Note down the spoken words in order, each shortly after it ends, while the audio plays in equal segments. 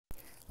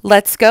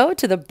Let's go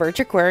to the Birch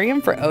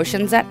Aquarium for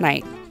oceans at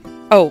night.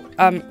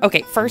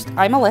 Okay, first,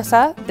 I'm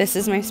Alyssa. This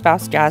is my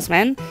spouse,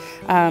 Jasmine.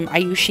 I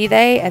use she,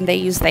 they, and they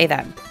use they,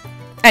 them.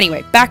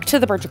 Anyway, back to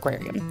the Birch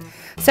Aquarium.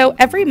 So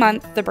every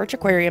month, the Birch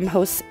Aquarium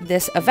hosts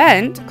this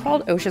event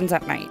called Oceans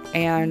at Night.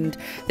 And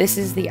this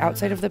is the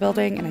outside of the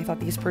building, and I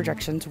thought these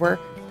projections were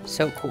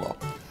so cool.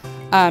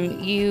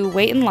 You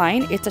wait in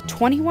line. It's a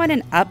 21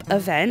 and up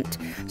event.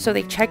 So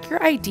they check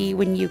your ID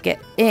when you get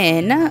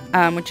in,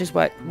 which is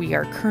what we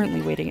are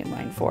currently waiting in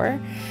line for.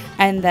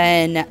 And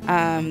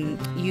then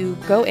you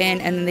go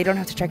in, and then they don't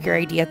have to check your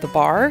ID at the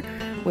bar,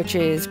 which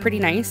is pretty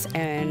nice.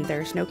 And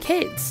there's no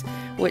kids,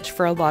 which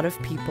for a lot of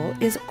people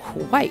is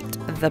quite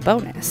the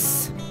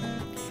bonus.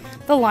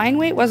 The line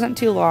wait wasn't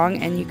too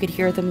long, and you could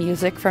hear the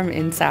music from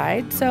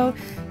inside. So,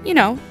 you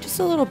know, just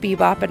a little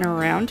bebopping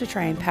around to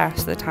try and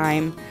pass the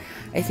time.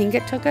 I think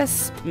it took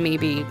us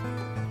maybe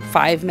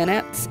 5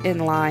 minutes in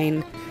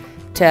line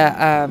to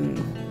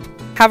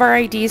have our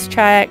IDs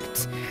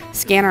checked,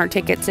 scan our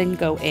tickets, and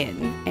go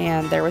in.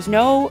 And there was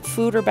no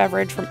food or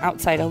beverage from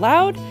outside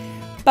allowed,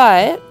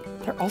 but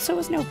there also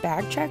was no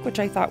bag check, which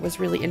I thought was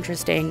really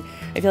interesting.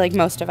 I feel like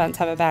most events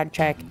have a bag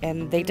check,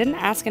 and they didn't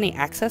ask any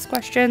access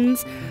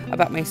questions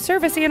about my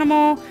service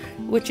animal,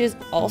 which is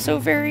also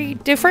very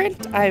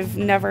different. I've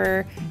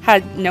never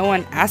had no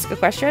one ask a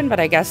question, but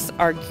I guess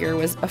our gear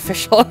was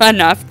official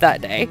enough that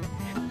day.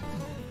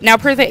 Now,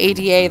 per the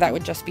ADA, that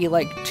would just be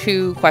like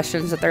 2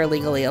 questions that they're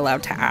legally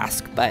allowed to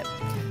ask, but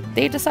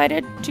they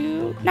decided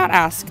to not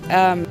ask.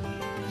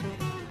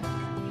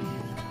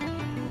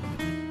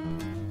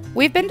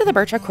 We've been to the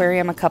Birch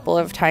Aquarium a couple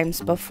of times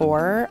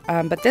before,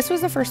 but this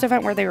was the first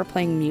event where they were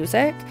playing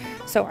music,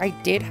 so I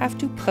did have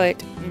to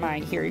put my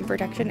hearing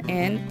protection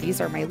in.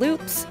 These are my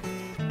loops.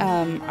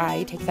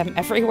 I take them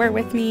everywhere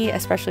with me,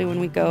 especially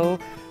when we go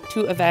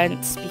to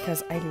events,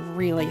 because I'm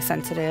really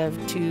sensitive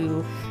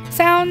to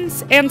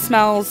sounds and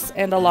smells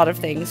and a lot of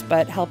things,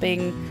 but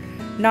helping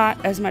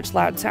not as much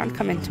loud sound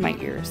come into my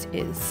ears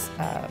is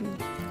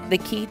the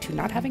key to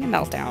not having a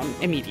meltdown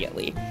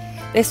immediately.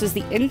 This was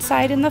the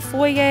inside in the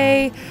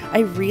foyer. I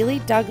really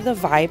dug the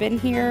vibe in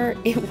here.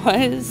 It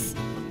was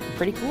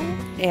pretty cool.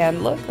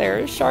 And look,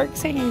 there are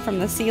sharks hanging from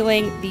the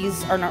ceiling.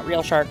 These are not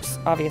real sharks,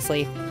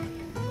 obviously.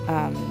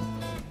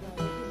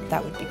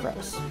 That would be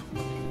gross.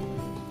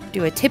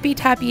 Do a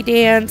tippy-tappy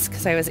dance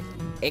because I was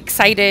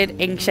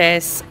excited,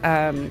 anxious.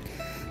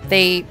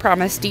 They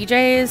promised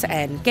DJs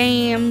and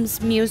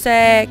games,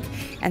 music,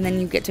 and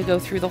then you get to go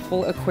through the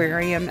whole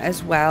aquarium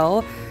as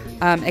well.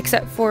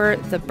 Except for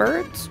the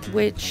birds,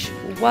 which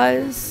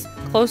was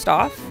closed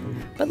off.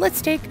 But let's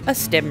take a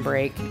stem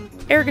break.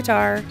 Air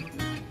guitar.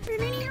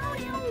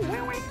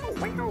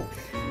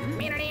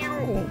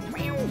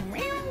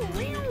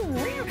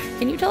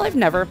 Can you tell I've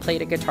never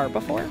played a guitar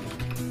before?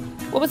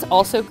 What was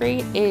also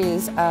great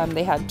is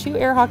they had 2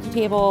 air hockey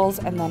tables,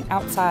 and then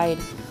outside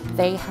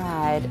they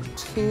had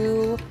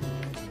 2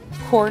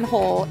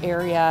 cornhole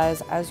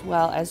areas as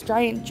well as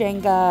giant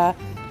Jenga.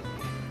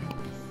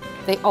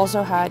 They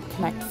also had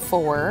Connect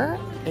 4,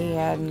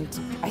 and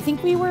I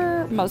think we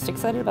were most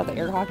excited about the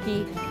air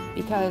hockey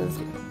because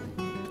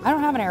I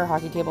don't have an air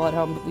hockey table at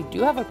home, but we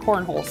do have a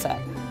cornhole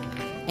set.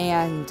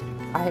 And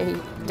I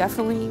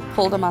definitely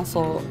pulled a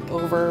muscle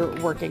over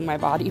working my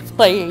body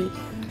playing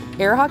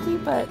air hockey,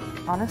 but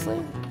honestly,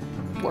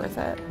 worth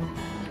it.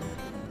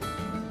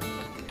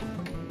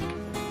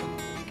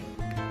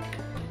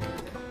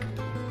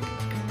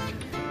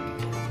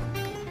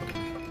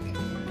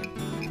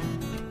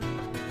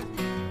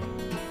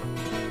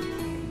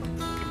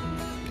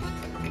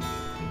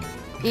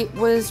 It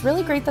was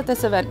really great that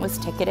this event was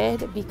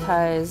ticketed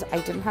because I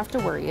didn't have to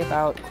worry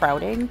about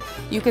crowding.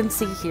 You can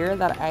see here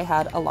that I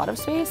had a lot of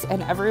space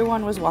and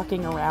everyone was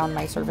walking around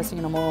my service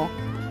animal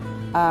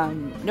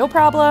no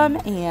problem,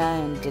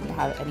 and didn't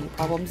have any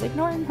problems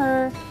ignoring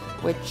her,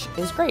 which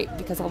is great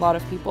because a lot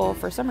of people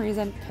for some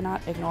reason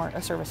cannot ignore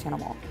a service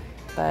animal.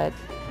 But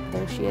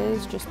there she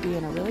is, just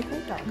being a really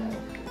great doggo.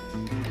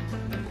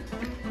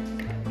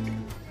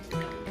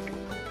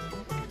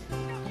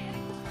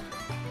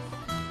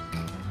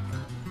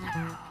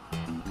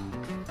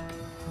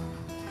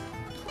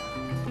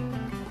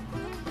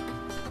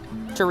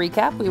 To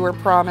recap, we were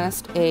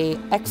promised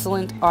an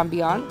excellent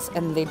ambiance,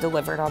 and they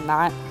delivered on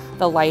that.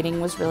 The lighting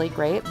was really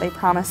great. They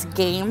promised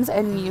games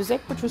and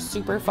music, which was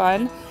super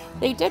fun.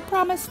 They did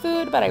promise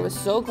food, but I was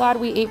so glad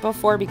we ate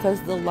before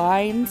because the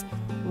lines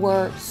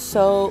were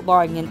so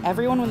long, and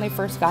everyone when they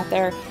first got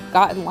there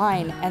got in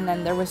line, and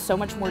then there was so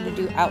much more to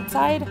do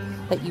outside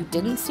that you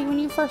didn't see when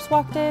you first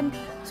walked in.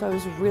 So I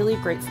was really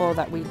grateful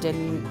that we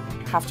didn't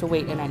have to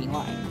wait in any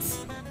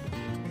lines.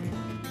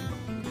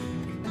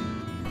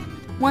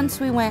 Once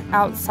we went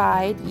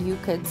outside, you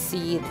could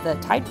see the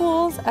tide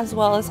pools as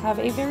well as have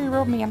a very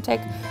romantic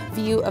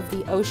view of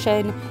the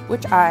ocean,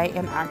 which I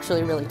am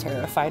actually really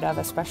terrified of,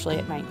 especially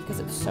at night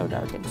because it's so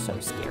dark and so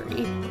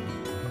scary.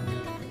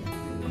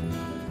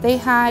 They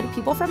had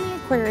people from the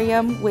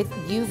aquarium with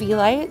UV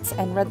lights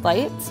and red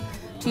lights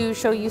to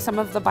show you some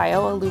of the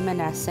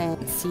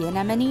bioluminescent sea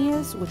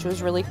anemones, which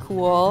was really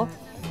cool.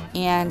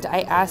 and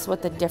I asked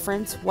what the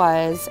difference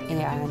was,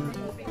 and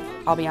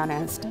I'll be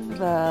honest,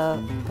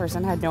 the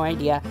person had no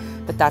idea,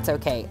 but that's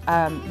okay.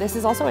 This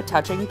is also a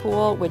touching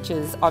pool, which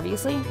is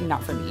obviously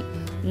not for me.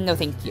 No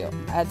thank you.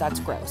 That's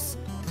gross.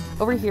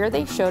 Over here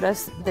they showed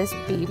us this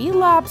baby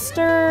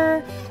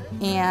lobster,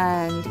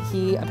 and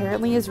he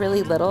apparently is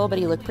really little, but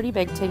he looked pretty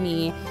big to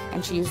me,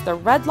 and she used the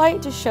red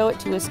light to show it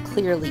to us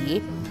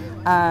clearly,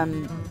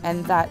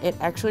 and that it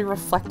actually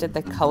reflected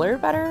the color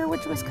better,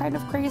 which was kind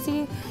of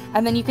crazy.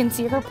 And then you can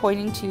see her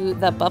pointing to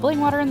the bubbling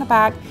water in the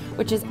back,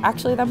 which is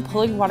actually them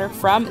pulling water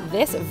from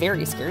this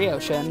very scary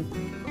ocean.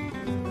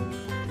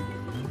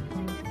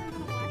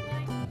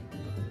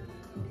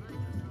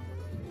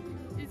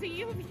 Is a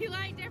UV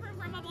light different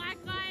from a black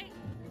light?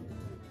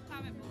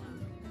 Comment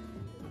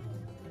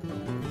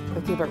below.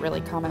 Okay, but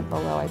really comment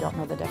below. I don't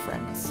know the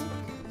difference.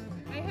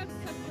 I have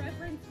some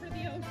reference for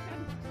the ocean.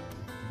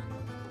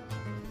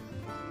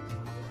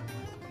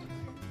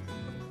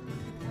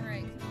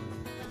 Alright,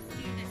 let's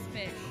do this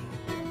fish.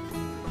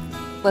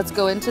 Let's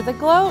go into the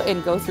glow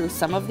and go through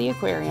some of the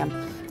aquarium.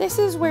 This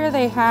is where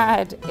they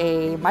had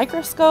a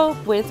microscope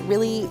with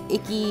really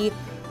icky,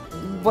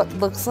 what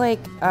looks like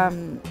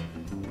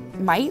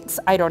mites.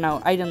 I don't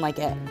know. I didn't like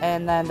it.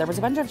 And then there was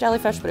a bunch of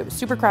jellyfish, but it was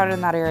super crowded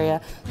in that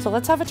area. So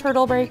let's have a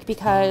turtle break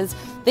because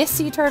this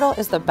sea turtle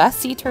is the best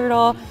sea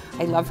turtle.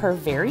 I love her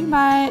very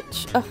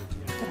much. Oh,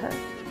 look at her.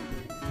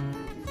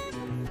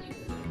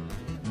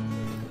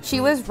 She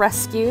was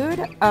rescued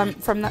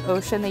from the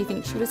ocean. They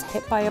think she was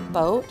hit by a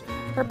boat.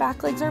 Her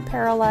back legs are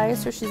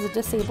paralyzed, so she's a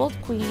disabled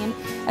queen,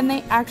 and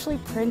they actually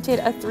printed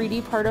a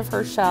 3D part of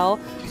her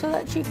shell so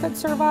that she could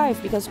survive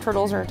because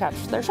turtles are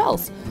attached to their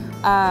shells.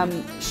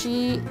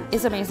 She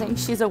is amazing.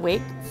 She's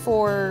awake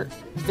for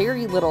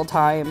very little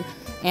time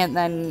and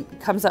then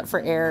comes up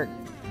for air,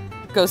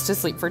 goes to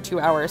sleep for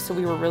 2 hours, so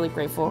we were really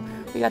grateful.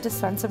 We got to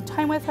spend some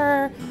time with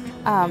her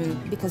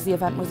because the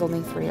event was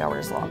only 3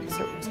 hours long,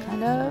 so it was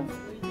kind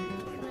of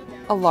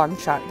a long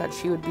shot that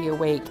she would be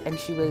awake, and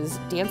she was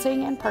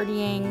dancing and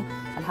partying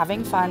and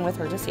having fun with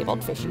her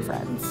disabled fishy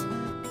friends.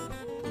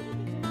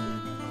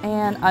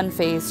 And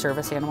unfazed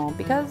service animal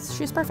because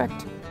she's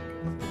perfect.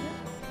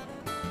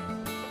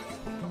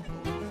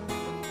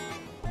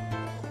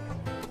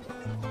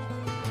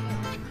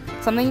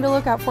 Something to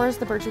look out for is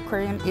the Birch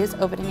Aquarium is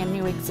opening a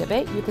new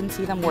exhibit. You can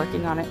see them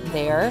working on it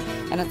there,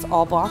 and it's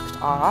all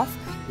blocked off.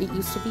 It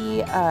used to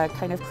be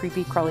kind of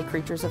creepy crawly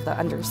creatures of the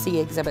undersea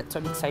exhibit, so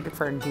I'm excited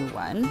for a new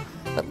one.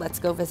 But let's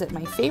go visit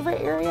my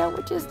favorite area,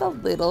 which is the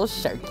little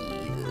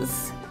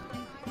sharkies.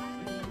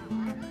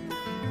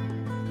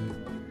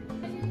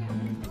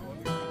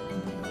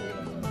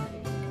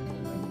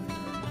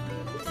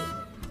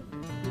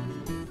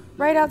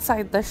 Right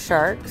outside the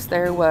sharks,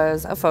 there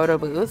was a photo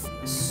booth.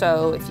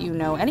 So if you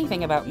know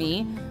anything about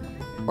me,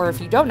 or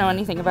if you don't know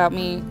anything about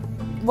me,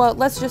 well,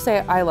 let's just say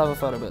I love a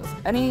photo booth.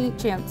 Any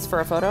chance for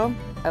a photo,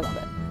 I love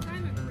it.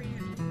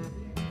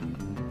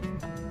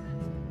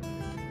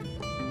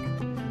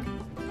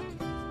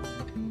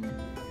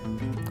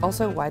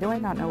 Also, why do I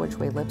not know which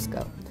way lips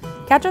go?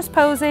 Catch us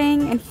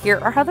posing, and here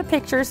are how the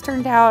pictures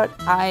turned out.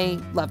 I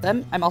love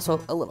them. I'm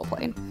also a little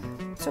plain.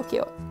 So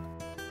cute.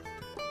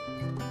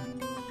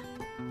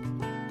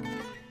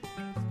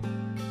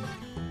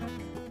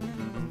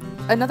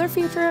 Another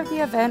feature of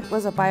the event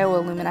was a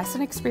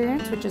bioluminescent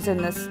experience, which is in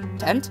this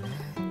tent,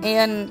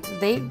 and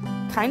they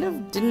kind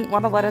of didn't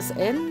want to let us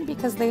in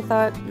because they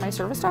thought my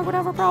service dog would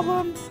have a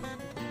problem.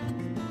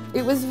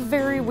 It was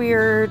very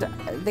weird.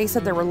 They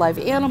said there were live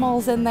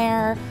animals in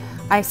there.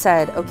 I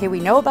said, okay, we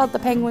know about the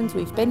penguins.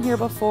 We've been here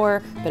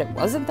before, but it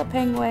wasn't the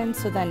penguins.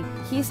 So then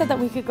he said that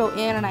we could go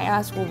in, and I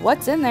asked, well,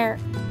 what's in there?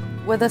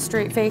 With a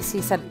straight face,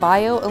 he said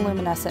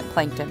bioluminescent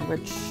plankton,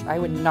 which I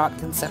would not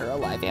consider a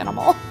live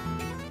animal.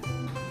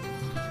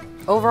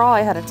 Overall,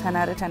 I had a 10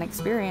 out of 10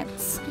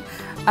 experience.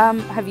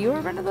 Have you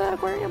ever been to the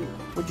aquarium?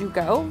 Would you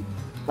go?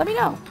 Let me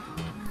know.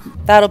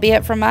 That'll be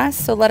it from us,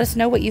 so let us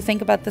know what you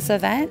think about this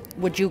event.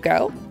 Would you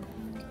go?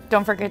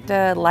 Don't forget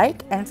to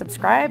like and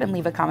subscribe and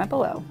leave a comment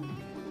below.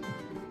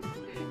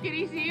 Can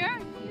you see her?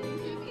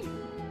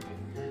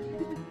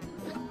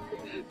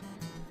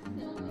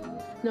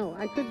 No,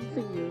 I couldn't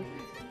see you.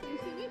 You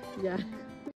see me? Yeah.